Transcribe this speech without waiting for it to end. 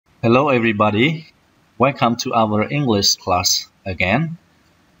Hello everybody, welcome to our English class again.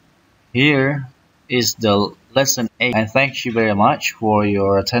 Here is the lesson 8 and thank you very much for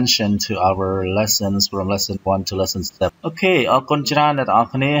your attention to our lessons from lesson 1 to lesson 7. Okay អរគុណច្រើនអ្នកទាំងអ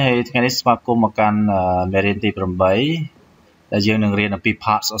ស់គ្នាហើយថ្ងៃនេះស្វាគមន៍មកកាន់មេរៀនទី8ដែលយើងនឹងរៀនអំពី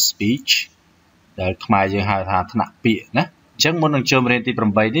parts of speech ដែលខ្មែរយើងហៅថាថ្នាក់ពាក្យណាអញ្ចឹងមុននឹងចូលមេរៀនទី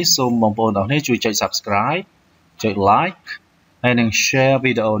8នេះសូមបងប្អូនទាំងអស់គ្នាជួយចុច Subscribe ចុច Like ហើយនឹង share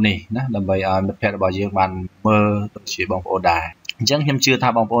វីដេអូនេះណាដើម្បីឲ្យមិត្តភ័ក្តិរបស់យើងបានមើលដូចជាបងប្អូនដែរអញ្ចឹងខ្ញុំជឿថា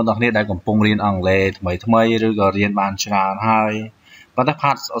បងប្អូនទាំងគ្នាដែលកំពុងរៀនអង់គ្លេសថ្មីឬក៏រៀនបានច្រើនហើយប៉ុន្តែ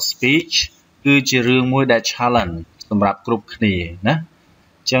parts of speech គឺជារឿងមួយដែល challenge សម្រាប់គ្រប់គ្នាណា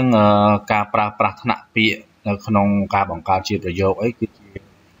អញ្ចឹងការប្រើប្រាស់ថ្នាក់ពាក្យនៅក្នុងការបង្កើតជាប្រយោគអីគឺជា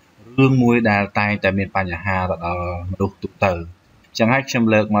រឿងមួយដែលតែងតែមានបញ្ហាទៅដល់មនុស្សទូទៅចឹងហើយខ្ញុំ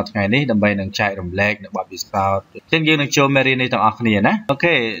លើកមកថ្ងៃនេះដើម្បីនឹងចែករំលែកនៅបទពិសោធន៍ចឹងយើងនឹងចូលមេរៀននេះទាំងអស់គ្នាណាអូ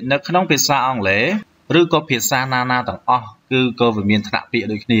ខេនៅក្នុងភាសាអង់គ្លេសឬក៏ភាសាណាទាំងអស់គឺក៏វាមានថ្នាក់ពាក្យ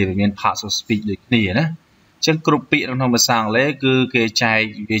ដូចគ្នាវាមាន parts of speech ដូចគ្នាណាចឹងគ្រប់ពាក្យក្នុងភាសាអង់គ្លេសគឺគេចែក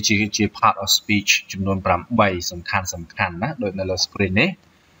វាជា part of speech ចំនួន8សំខាន់ណាដូចនៅលើ screen នេះ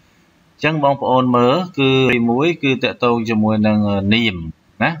ចឹងបងប្អូនមើលគឺទី1គឺតកតងជាមួយនឹងនាម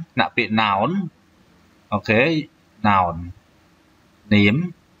ណាថ្នាក់ពាក្យ noun អូខេ nounនាម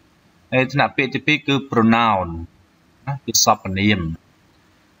ហើយថ្នាក់ពាក្យទី2គឺ pronoun ណាគឺសព្វនាម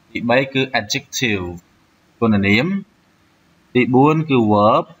ទី3គឺ adjective គុណនាមទី4គឺ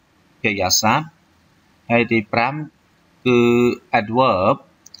verb កិរិយាសព្ទហើយទី5គឺ adverb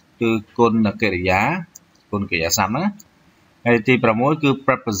គឺគុណកិរិយាគុណកិរិយាសព្ទហ្នឹងហើយទី6គឺ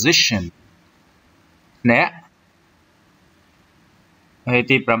preposition អ្នកហើយ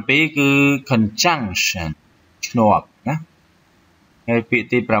ទី7គឺ conjunction ឈ្នាប់ណាហើយពាក្យ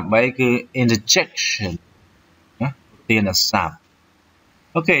ទី8គឺ interjection ណាទានស័ព្ទ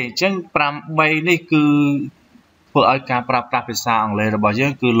អូខេអញ្ចឹង8នេះគឺធ្វើឲ្យការប្រើប្រាស់ភាសាអង់គ្លេសរបស់យើ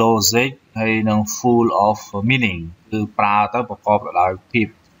ងគឺ logic ហើយនឹង full of meaning គឺប្រើទៅប្រកបទៅដោយភាព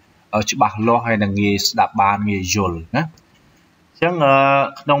ច្បាស់លាស់ហើយនឹងងាយស្ដាប់បានងាយយល់ណាអញ្ចឹង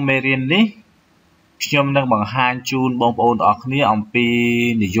ក្នុងមេរៀននេះខ្ញុំនឹងបង្ហាញជូនបងប្អូនទាំងអស់គ្នាអំពី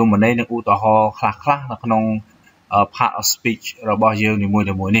និយមន័យនិងឧទាហរណ៍ខ្លះនៅក្នុង part of speech របស់យើងនីមួយៗ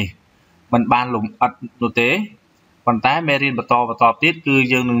នេះมันបានលំអិតនោះទេប៉ុន្តែមេរៀនបន្តទៀតគឺ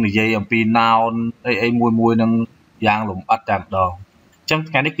យើងនឹងនិយាយអំពី noun អីមួយនឹងយ៉ាងលំអិតតែម្ដងអញ្ចឹង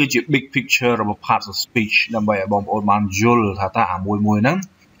ថ្ងៃនេះគឺជា big picture របស់ part of speech ដើម្បីឲ្យបងប្អូនបានយល់ថាអាមួយហ្នឹង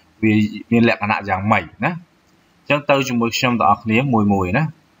វាមានលក្ខណៈយ៉ាងម៉េចណាអញ្ចឹងទៅជាមួយខ្ញុំទាំងអស់គ្នាមួយណា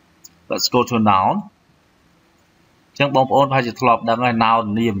Let's go to noun អញ្ចឹងបងប្អូនប្រហែលជាធ្លាប់ដឹងហើយ noun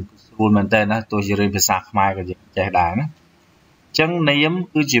នាមស្រួលមែនតើណាទោះជារៀនភាសាខ្មែរក៏យើងចេះដែរណាអញ្ចឹងនាម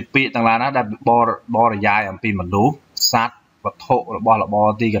គឺជាពាក្យទាំងឡាយណាដែលបរិយាយអំពីមនុស្សសត្វវត្ថុរបស់របរ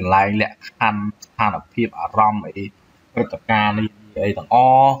ទីកន្លែងលក្ខខណ្ឌស្ថានភាពអារម្មណ៍អីព្រឹត្តិការណ៍នេះអីទាំងអ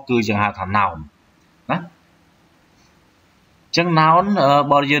ស់គឺយើងហៅថា noun ណាអញ្ចឹង noun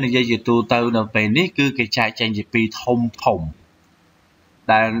បើយើងនិយាយជាទូទៅនៅពេលនេះគឺគេចែកចេញជាពីរធំ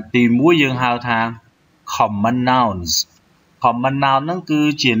ដែលទី1យើងហៅថា common nouns common noun ហ្នឹងគឺ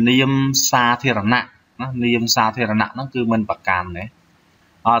ជានាមសាធារណៈណានាមសាធារណៈហ្នឹងគឺមិនប្រកាន់ទេ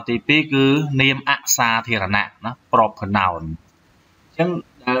ទី2គឺនាមអសាធារណៈណា proper noun អញ្ចឹង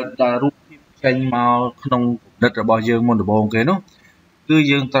ដែលរូបភាពចេញមកក្នុងគំនិតរបស់យើងមុនដំបូងគេនោះគឺ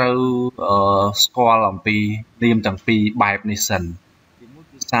យើងត្រូវស្គាល់អំពីនាមទាំងពីរបែបនេះសិនទី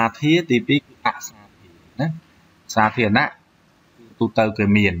1គឺសាធារទី2គឺអសាធារណាសាធារណៈគឺទូទៅគេ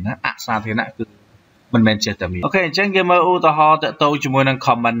មានណាអសាធារណៈគឺមិនមែនចេះតែមានអូខេអញ្ចឹងយើងមើលឧទាហរណ៍តទៅជាមួយនឹង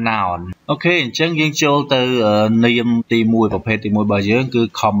common noun អូខេអញ្ចឹងយើងចូលទៅនាមទី1ប្រភេទទី1របស់យើងគឺ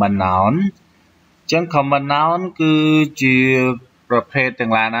common noun អញ្ចឹង common noun គឺជាប្រភេទទាំ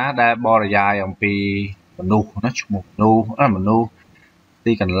ងឡាយណាដែលបរិយាយអំពីមនុស្សណាឈ្មោះមនុស្ស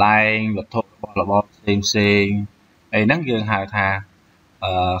ទីកន្លែងវត្ថុរបស់ផ្សេងអីហ្នឹងយើងហៅថា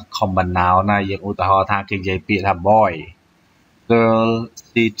common noun ណាយើងឧទាហរណ៍ថាគេនិយាយពាក្យថា boy girl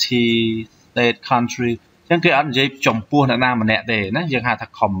city state country អញ្ចឹងគេអត់និយាយចំពោះអ្នកណាម្នាក់ទេណាយើងហៅថា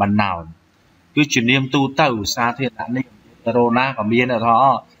common noun គឺជានាមទូទៅសាធារណៈនេះរោណាក៏មានថា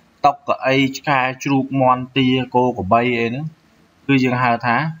តុកកៅអីឆ្កែជ្រូកមាន់ទាគោក្របីអីហ្នឹងគឺយើងហៅ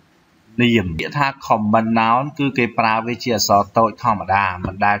ថានាមពាក្យថា common noun គឺគេប្រើវាជាអក្សរតូចធម្មតា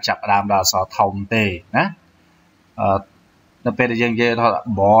មិនដែលចាប់ផ្ដើមដល់អក្សរធំទេណានៅពេលដែលយើងនិយាយថា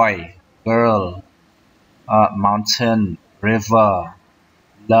boy girl mountain river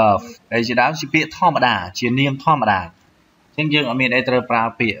love អីជាដើមជាពាក្យធម្មតាជានាមធម្មតាអញ្ចឹងយើងអត់មានអីត្រូវប្រើ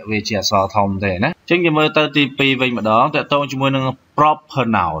ពាក្យវាជាអក្សរធំទេណាអញ្ចឹងយើងមើលទៅទី2វិញម្ដងតើតើជាមួយនឹង proper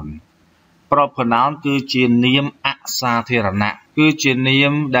noun គឺជានាមអសាធារណៈ គឺជានា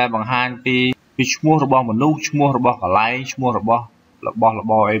មដែលបង្ហាញពីឈ្មោះរបស់មនុស្សឈ្មោះរបស់កន្លែងឈ្មោះរបស់រ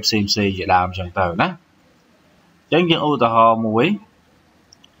បរអីផ្សេងជាដើមអញ្ចឹងទៅណាអញ្ចឹងយើងឧទាហរណ៍មួយ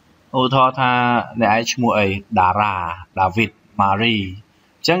ឧទាហរណ៍ថាអ្នកឯងឈ្មោះអីតារាដាវីតម៉ារី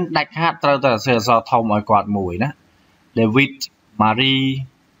អញ្ចឹងដាច់ខាតត្រូវតែសរសេរអក្សរធំឲ្យគាត់មួយណា David Marie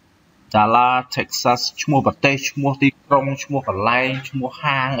Dala Texas ឈ្មោះប្រទេសឈ្មោះទីក្រុងឈ្មោះកន្លែងឈ្មោះ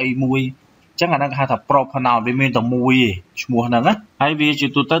ហាងអីមួយអញ្ចឹងអាហ្នឹងគេហៅថា proper noun វាមានតែមួយឯងឈ្មោះហ្នឹងណាហើយវាជា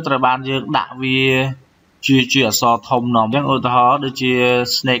ទូទៅត្រូវបានយើងដាក់វាជាអក្សរធំនាំអញ្ចឹងឧទាហរណ៍ដូចជា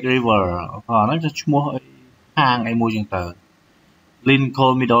Snake River ហ្នឹងគឺឈ្មោះហាងអីមួយអញ្ចឹងទៅ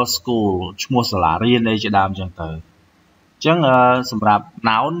Lincoln Middle School ឈ្មោះសាលារៀនអីជាដើមអញ្ចឹងទៅអញ្ចឹងសម្រាប់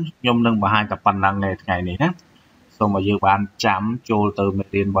noun ខ្ញុំនឹងបង្ហាញតែប៉ុណ្្នឹងឯថ្ងៃនេះណាសូមឲ្យយើងបានចាំចូលទៅមេ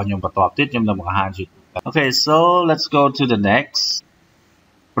រៀនរបស់ខ្ញុំបន្តទៀតខ្ញុំនឹងបង្ហាញជា Okay so let's go to the next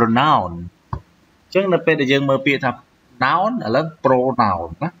pronoun អញ្ចឹងនៅពេលដែលយើងមើលពាក្យថា noun ឥឡូវ pronoun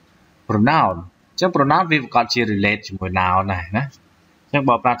ណា pronoun អញ្ចឹង pronoun វាប្រកបជា relate ជាមួយ noun ដែរណាអញ្ចឹង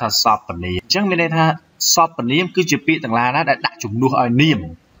បើប្រើថាសព្វនាមអញ្ចឹងមានន័យថាសព្វនាមគឺជាពាក្យទាំងឡាយណាដែលដាក់ជំនួសឲ្យនាម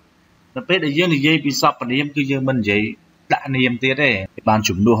នៅពេលដែលយើងនិយាយពីសព្វនាមគឺយើងមិននិយាយដាក់នាមទៀតទេបាន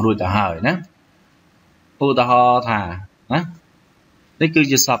ជំនួសរួចទៅហើយណាឧទាហរណ៍ថាណានេះគឺ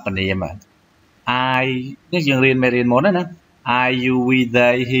ជាសព្វនាមI នេះយើងរៀនមេរៀនមុនណា I you we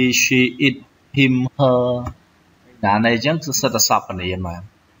they he she it him her ណានេះអញ្ចឹងគឺសិតតែសព្វនាម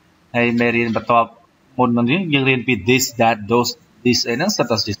ហើយមេរៀនបន្ទាប់មុននេះយើងរៀនពី this that those this អីហ្នឹងសិត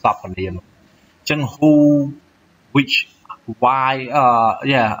តែជាសព្វនាមអញ្ចឹង who which why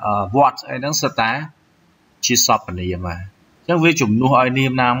what អីហ្នឹងសិតតែជាសព្វនាមអញ្ចឹងវាជំនួសឲ្យនា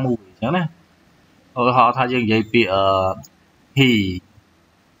មណាមួយអញ្ចឹងណាឧទាហរណ៍ថាយើងនិយាយពីhe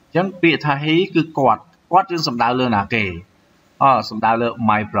អញ្ចឹងពាក្យថា he គឺគាត់យើងសំដៅលើណាគេសំដៅលើ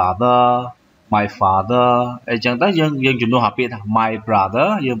my brother my father អីចឹងទៅយើងជំនួសអាពាក្យថា my brother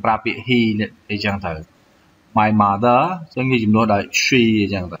យើងប្រើពាក្យ he អីចឹងទៅ my mother អញ្ចឹងយើងជំនួសដោយ she អី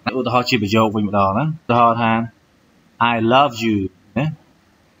ចឹងទៅឧទាហរណ៍ជាប្រយោគវិញម្ដងណាឧទាហរណ៍ថា I love you ណា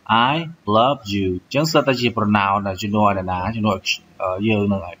I love you អញ្ចឹងសិតតែជា pronoun ដែលជំនួសឲ្យណាជំនួសយើង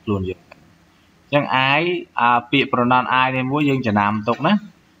នឹងឲ្យខ្លួនយើងអញ្ចឹង I ពាក្យ pronoun I នេះមួយយើងចំណាំទុកណា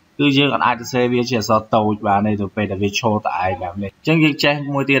គឺយើងអាចសរសេរវាជាអក្សរតូចបានទេទៅពេលដែលវាឈរតែឯងបែបនេះអញ្ចឹងយើងចេះ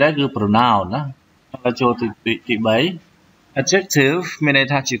មួយទៀតហើយគឺ pronoun ណាហើយចូលទី3 adjective មានន័យ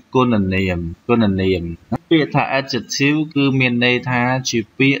ថាជាគុណនាមពាក្យថា adjective គឺមានន័យថាជា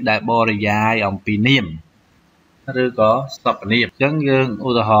ពាក្យដែលបរិយាយអំពីនាមឬក៏សព្វនាមអញ្ចឹងយើងឧ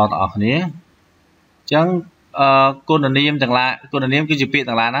ទាហរណ៍បងប្អូនគ្នាអញ្ចឹងគុណនាមទាំងឡាយគុណនាមគឺជាពាក្យ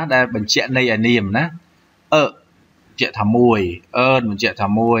ទាំងឡាយណាដែលបញ្ជាក់ន័យឲ្យនាមណាបញ្ជាក់ថាមួយបញ្ជាក់ថា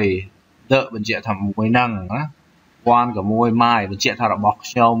មួយ the បញ្ជាក់ថាមួយហ្នឹងណា one ក៏មួយ my បញ្ជាក់ថារបស់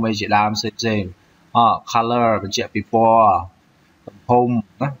ខ្ញុំឯជាដើមផ្សេង color បញ្ជាក់ពីពណ៌ទំហំ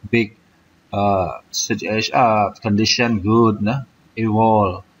ណា big situation condition good ណា evil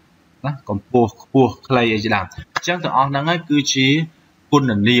ណាកម្ពស់ខ្ពស់ខ្លីអីជាដើមអញ្ចឹងទាំងអស់ហ្នឹងហើយគឺជាគុណ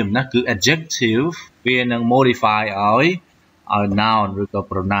នាមណាគឺ adjective វានឹង modify ឲ្យ noun ឬក៏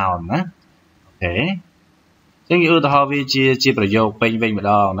pronoun ណាអូខេអញ្ចឹងឧទាហរណ៍វាជាប្រយោគពេញវិញម្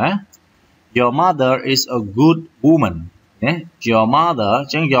ដងណា Your mother is a good woman ណា Your mother អ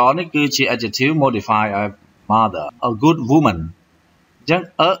ញ្ចឹង your នេះគឺជា adjective modify ឲ្យ mother a good woman អញ្ចឹង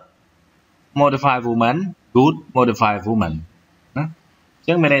a modify woman good modify woman ណាអញ្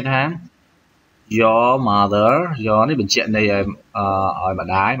ចឹងមានន័យថា Your mother your នេះបញ្ជាក់ន័យឲ្យម្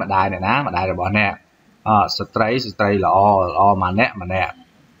ដាយអ្នកណាម្ដាយរបស់អ្នកស្ត្រីល្អម្នាក់អ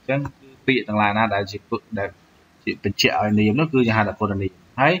ញ្ចឹងគឺពាក្យទាំងឡាយណាដែលជាបញ្ជាក់ឲ្យនាមនោះគឺគេហៅថាគុណនាម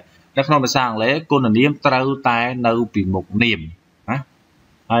ហើយនៅក្នុងភាសាអង់គ្លេសគុណនាមត្រូវតែនៅពីមុខនាមណា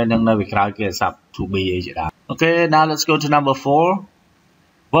ហើយនឹងនៅពីក្រោយគេស័ព្ទ to be អីជាដើម Okay now let's go to number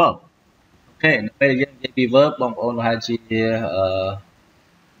 4 verb អូខេពេលយើងនិយាយពី verb បងប្អូនប្រហែលជា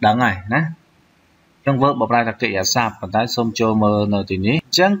ដឹងហើយណាអញ្ចឹង verb បកប្រែថាកិរិយាសព្ទប៉ុន្តែសូមចូលមើលនៅទីនេះអ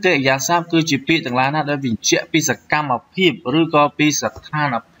ញ្ចឹងកិរិយាសព្ទគឺជាពាក្យទាំងឡាយណាដែលបញ្ជាក់ពីសកម្មភាពឬក៏ពីស្ថា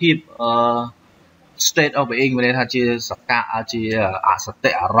នភាពstate of being មានន័យថាជាជាអស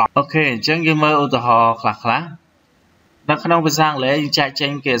តិអារម្មណ៍អូខេអញ្ចឹងយើងមើលឧទាហរណ៍ខ្លះនៅក្នុងភាសាអង់គ្លេសយើងចែកចេ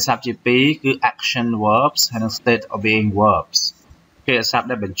ញកិរិយាសព្ទជាពីរគឺ action verbs ហើយនិង state of being verbs កិរិយាសព្ទ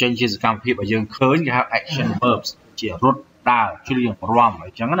ដែលបញ្ចេញជាសកម្មភាពឲ្យយើងឃើញគេហៅ action verbs ជារត់ដើរច្រៀងរាំអ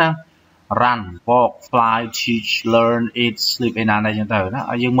ញ្ចឹងណា run walk fly teach learn eat sleep ឯណាអញ្ចឹងទៅណា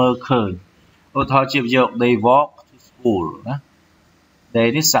ឲ្យយើងមើលឃើញឧទាហរណ៍ជាប្រយោគ they walk to school ណា they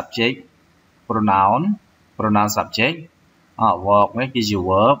នេះ subject pronoun subject walk នេះគឺជា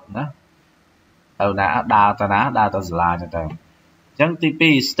verb ណាទៅណាដើរទៅសាលាអញ្ចឹងទៅអញ្ចឹងទី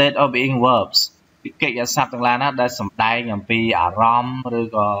2 state of being verbs កិច្ចសព្ទទាំងឡាយណាដែលសម្ដែងអំពីអារម្មណ៍ឬ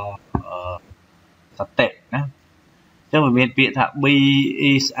ក៏សតិណាចឹងវាមានពាក្យថា be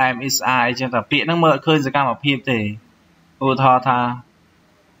is am is are អញ្ចឹងតែពាក្យហ្នឹងមើលអត់ឃើញសកម្មភាពទេឧទាហរណ៍ថា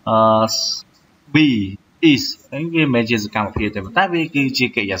be is ហ្នឹងវាមិនមែនជាសកម្មភាពទេតែវាគឺជា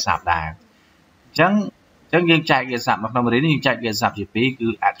កិច្ចសព្ទដែរអញ្ចឹងយើងចែកកិច្ចសព្ទនៅក្នុងមេរៀននេះយើងចែកកិច្ចសព្ទជាពីរគឺ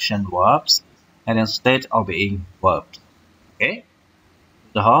action verbs and then state of being verbs អូខេឧ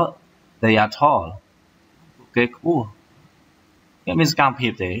ទាហរណ៍ they are tall គេខ្ពស់វាមានសកម្មភា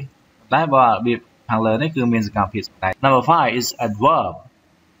ពទេតែបើរបៀបខាងលើនេះគឺមានសកម្មភាពស្ដែង Number 5 is adverb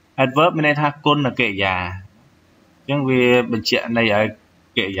adverb មានន័យថាគុណកិរិយាអញ្ចឹងវាបញ្ជាក់ន័យឲ្យ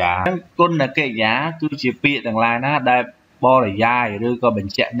កិរិយាគុណកិរិយាគឺជាពាក្យទាំងឡាយណាដែលបរិយាយឬក៏ប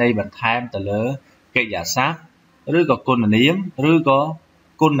ញ្ជាក់ន័យបន្ថែមទៅលើកិរិយាសព្ទឬក៏គុណនាមឬក៏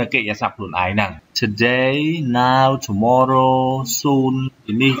គុណកិរិយាសព្ទខ្លួនឯងហ្នឹង today now tomorrow soon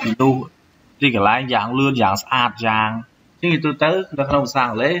ទីនេះទីនោះទីកន្លែងយ៉ាងលឿនយ៉ាងស្អាតយ៉ាងអញ្ចឹងទៅនៅក្នុងភាសាអ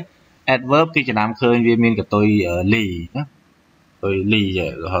ង់គ្លេស adverb គេចំណាំឃើញវាមានកតុយ ly ណាកតុយ ly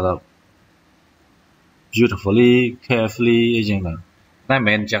ហៅថា beautifully carefully អញ្ចឹងតែមិន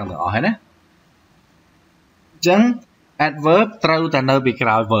មែនអញ្ចឹងទាំងអស់ហ្នឹងណាអញ្ចឹង adverb ត្រូវតែនៅពីក្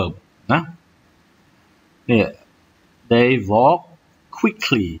រោយ verb ណានេះ they walk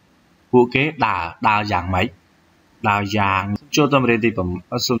quickly ពួកគេដើរយ៉ាងម៉េចដើរយ៉ាងចូលទៅរៀនទី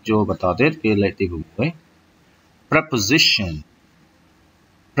សូមចូលបន្តទៀតគឺលេខទី6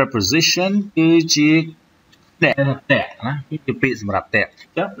 preposition គឺជាតាក់ណាគឺជាពាក្យសម្រាប់តាក់អ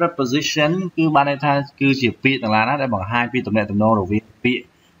ញ្ចឹង preposition គឺបានន័យថាគឺជាពាក្យទាំងឡាយណាដែលបង្ហាញពីទំនាក់ទំនងរវាងពាក្យ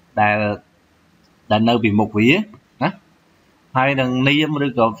ដែលនៅពីមុខវាណាហើយនឹងនាមឬ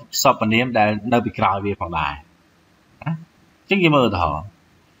ក៏សព្វនាមដែលនៅពីក្រោយវាផងដែរណាអញ្ចឹងយើងមើលឧទាហរណ៍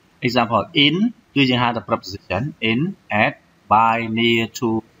example in គឺយើងហៅថា preposition in at by near to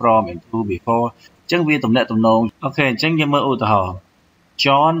from and to before អញ្ចឹងវាទំនាក់ទំនងអូខេអញ្ចឹងយើងមើលឧទាហរណ៍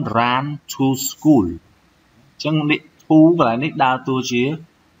John ran to school អញ្ចឹងនេះ to កន្លែងនេះដើរតួជា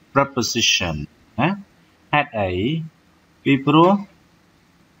preposition ណាហេតុអីពីព្រោះ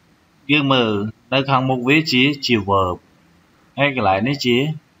យើងមើលនៅខាងមុខវាជា verb ហើយកន្លែងនេះ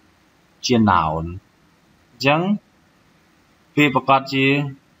ជា noun អញ្ចឹងវាប្រកាសជា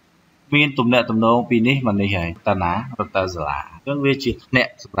មានទំនាក់ទំនងពីនេះមកនេះហើយតាណារត់ទៅសាលាអញ្ចឹងវាជាអ្នក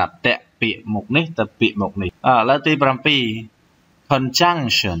សម្រាប់តាក់ពាក្យមុខនេះទៅពាក្យមុខនេះឥឡូវទី7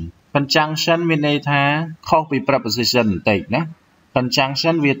 conjunction មានន័យថាខុសពី preposition បន្តិចណា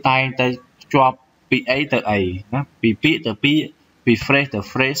conjunction វាតែងតែភ្ជាប់ពីអីទៅអីណាពីពាក្យទៅពាក្យពី phrase ទៅ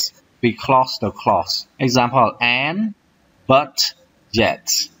phrase ពី clause ទៅ clause example and but yet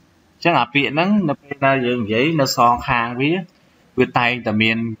អញ្ចឹងអាពាក្យហ្នឹងនៅពេលដែលយើងនិយាយនៅសងខាងវាតែងតែ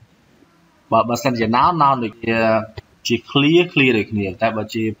មានបើសិនជា noun ដូចជា clear ដូចគ្នាតែបើ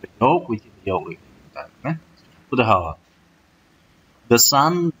ជាប្រយោគវាជាប្រយោគដូចគ្នាណាឧទាហរណ៍ The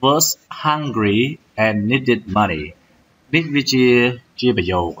son was hungry and needed money នេះវាជាប្រ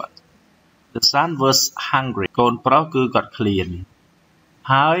យោគ The son was hungry កូនប្រុសគឺគាត់ឃ្លាន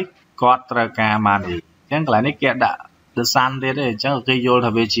ហើយគាត់ត្រូវការ money អញ្ចឹងកន្លែងនេះគេដាក់ the son ទៀតទេអញ្ចឹងគេយល់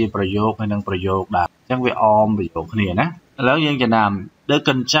ថាវាជាប្រយោគហើយនឹងប្រយោគដែរអញ្ចឹងវាអមប្រយោគគ្នាណាឥឡូវយើងចំណាំ The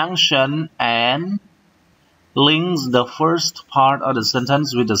conjunction and links the first part of the sentence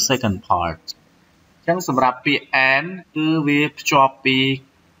with the second part អញ្ចឹងសម្រាប់ពាក្យ and គឺវាភ្ជាប់ពី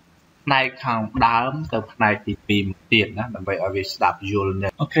ផ្នែកខាងដើមទៅផ្នែកទី2ទៀតណាដើម្បីឲ្យវាស្ដាប់យល់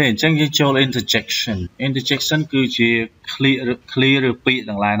នេះអូខេអញ្ចឹងយើងចូល interjection គឺជា clear ឬពាក្យ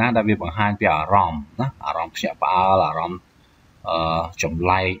ទាំងឡាយណាដែលវាបង្ហាញពីអារម្មណ៍ណាអារម្មណ៍ភ្ញាក់ផ្អើលអារម្មណ៍ចម្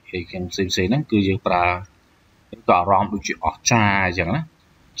លែកអីចឹងផ្សេងៗហ្នឹងគឺយើងប្រើក៏អារម្មណ៍ដូចជាអស្ចារ្យអញ្ចឹងណា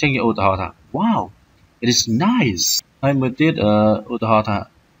អញ្ចឹងយើងឧទាហរណ៍ថា wow it is nice ហើយមួយទៀតឧទាហរណ៍ថា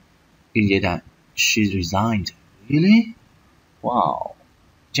គេនិយាយថា she resigned really wow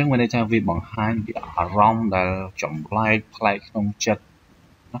អញ្ចឹងមានន័យថាវាបង្ហាញពីអារម្មណ៍ដែលចម្លែកប្លែកក្នុងចិត្ត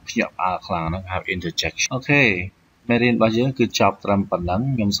ណាភ្ញាក់ផ្អើលខ្លាំងហ្នឹងហៅ interjection អូខេមេរៀនរបស់យើងគឺចប់ត្រឹមប៉ុណ្ណឹង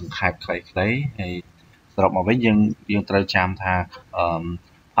ខ្ញុំសង្ខេបខ្លីៗហើយសរុបមកវិញយើងត្រូវចាំថា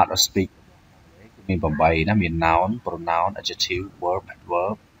how to speak មាន8ណាមាន noun pronoun adjective verb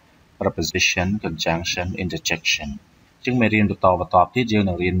adverb preposition conjunction interjection អញ្ចឹងមេរៀនបន្តទៀតយើង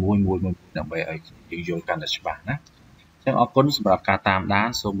នឹងរៀនមួយដើម្បីឲ្យយើងយល់កាន់តែច្បាស់ណាអញ្ចឹងអរគុណសម្រាប់ការតាមដាន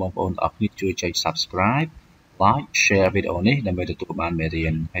សូមបងប្អូនទាំងអស់គ្នាជួយចុច subscribe like share វីដេអូនេះដើម្បីទទួលបានមេរៀ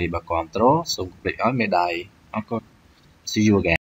នហើយបើគាំទ្រសូមកុំភ្លេចឲ្យមេដៃអរគុណ See you again